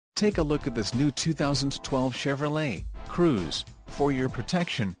Take a look at this new 2012 Chevrolet Cruze. For your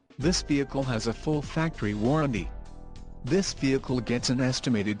protection, this vehicle has a full factory warranty. This vehicle gets an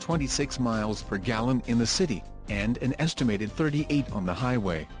estimated 26 miles per gallon in the city, and an estimated 38 on the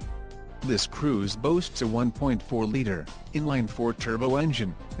highway. This Cruze boasts a 1.4-liter, inline-4 turbo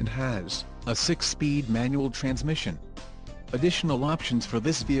engine, and has a 6-speed manual transmission. Additional options for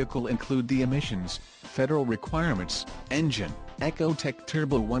this vehicle include the emissions, federal requirements, engine, EcoTech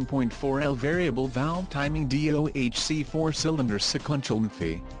Turbo 1.4L variable valve timing DOHC 4-cylinder sequential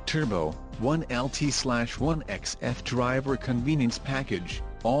MFI, Turbo, 1LT/1XF driver convenience package,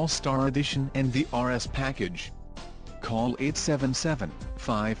 All-Star Edition and the RS package. Call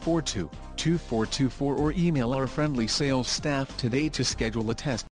 877-542-2424 or email our friendly sales staff today to schedule a test